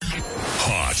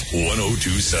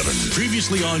1027.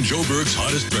 Previously on Joe Berg's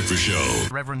Hottest Breakfast Show.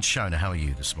 Reverend Shona, how are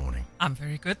you this morning? I'm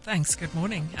very good, thanks. Good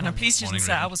morning. And I'm pleased you didn't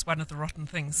say I was one of the rotten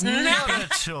things. Not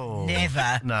at all.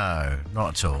 Never. No, not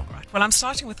at all. Right. Well, I'm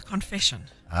starting with a confession.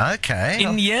 Okay.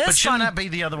 In years but shouldn't gone- that be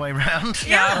the other way round?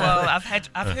 Yeah, well, I've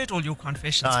heard all your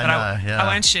confessions, I but know, yeah. I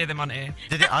won't share them on air.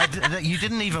 You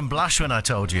didn't even blush when I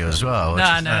told you as well.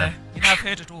 No. You know, I've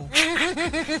heard it all.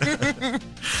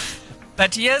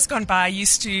 But years gone by,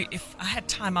 if I had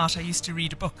time out, I used to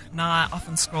read a book. Now I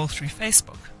often scroll through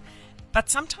Facebook. But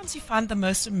sometimes you find the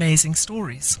most amazing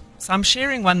stories. So I'm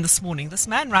sharing one this morning. This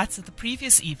man writes that the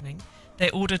previous evening, they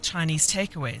ordered Chinese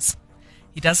takeaways.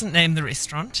 He doesn't name the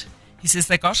restaurant. He says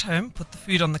they got home, put the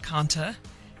food on the counter,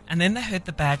 and then they heard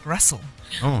the bag rustle.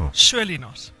 Oh. Surely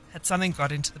not. Had something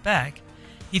got into the bag.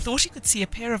 He thought he could see a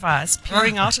pair of eyes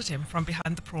peering out at him from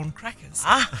behind the prawn crackers.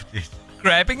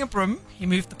 Grabbing a broom, he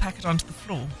moved the packet onto the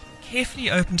floor,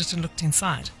 carefully opened it and looked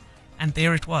inside. And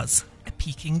there it was, a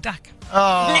Peking duck.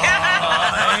 Oh.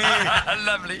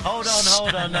 Lovely. Hold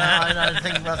on. No,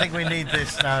 I think we need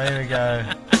this now. Here we go.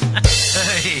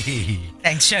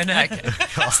 Thanks, Shona.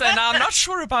 So now I'm not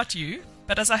sure about you,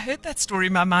 but as I heard that story,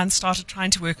 my mind started trying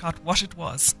to work out what it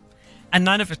was. And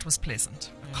none of it was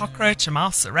pleasant. A cockroach, a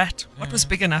mouse, a rat. What was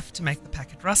big enough to make the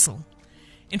packet rustle?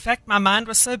 In fact, my mind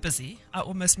was so busy, I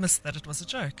almost missed that it was a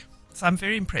joke. So I'm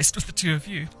very impressed with the two of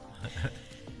you.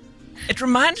 It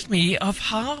reminded me of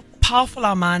how powerful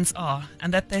our minds are,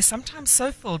 and that they're sometimes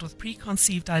so filled with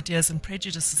preconceived ideas and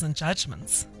prejudices and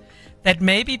judgments that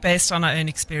may be based on our own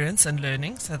experience and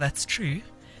learning, so that's true,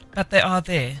 but they are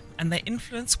there, and they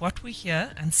influence what we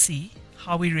hear and see,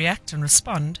 how we react and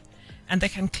respond, and they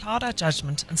can cloud our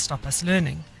judgment and stop us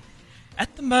learning.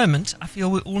 At the moment, I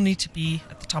feel we all need to be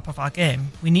at the top of our game.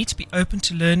 We need to be open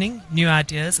to learning new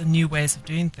ideas and new ways of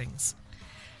doing things.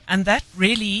 And that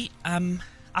really,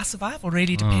 our survival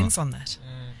really depends on that.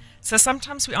 So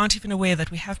sometimes we aren't even aware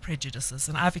that we have prejudices,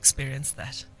 and I've experienced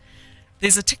that.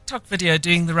 There's a TikTok video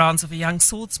doing the rounds of a young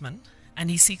swordsman,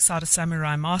 and he seeks out a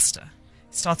samurai master.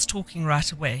 He starts talking right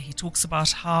away. He talks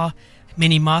about how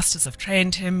many masters have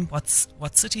trained him, what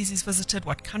cities he's visited,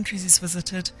 what countries he's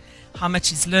visited, how much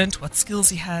he's learnt, what skills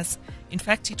he has. In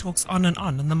fact, he talks on,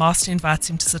 and the master invites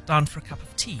him to sit down for a cup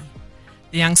of tea.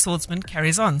 The young swordsman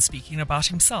carries on, speaking about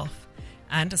himself.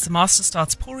 And as the master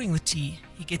starts pouring the tea,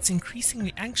 he gets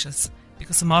increasingly anxious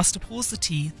because the master pours the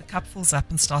tea, the cup fills up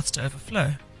and starts to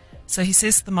overflow. So he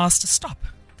says to the master, "Stop,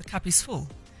 the cup is full."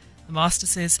 The master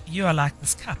says, "You are like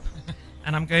this cup."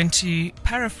 And I'm going to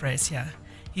paraphrase here.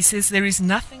 He says, "There is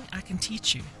nothing I can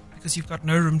teach you because you've got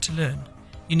no room to learn.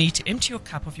 You need to empty your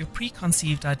cup of your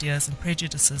preconceived ideas and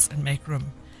prejudices and make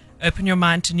room. Open your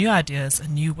mind to new ideas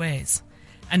and new ways.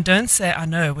 And don't say, 'I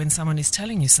know,' when someone is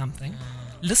telling you something.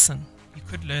 Listen, you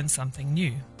could learn something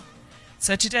new."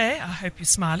 So today, I hope you're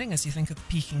smiling as you think of the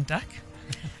Peking duck.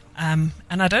 And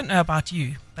I don't know about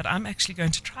you, but I'm actually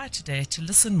going to try today to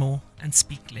listen more and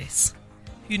speak less.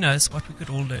 Who knows what we could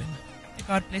all learn. May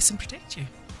God bless and protect you.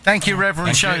 Thank you,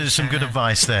 Reverend Shona. Some good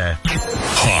advice there.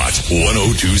 Hot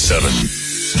 1027.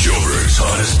 Joe Berg's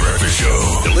Hottest Breakfast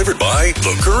Show. Delivered by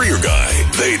The Courier Guy.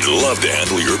 They'd love to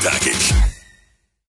handle your package.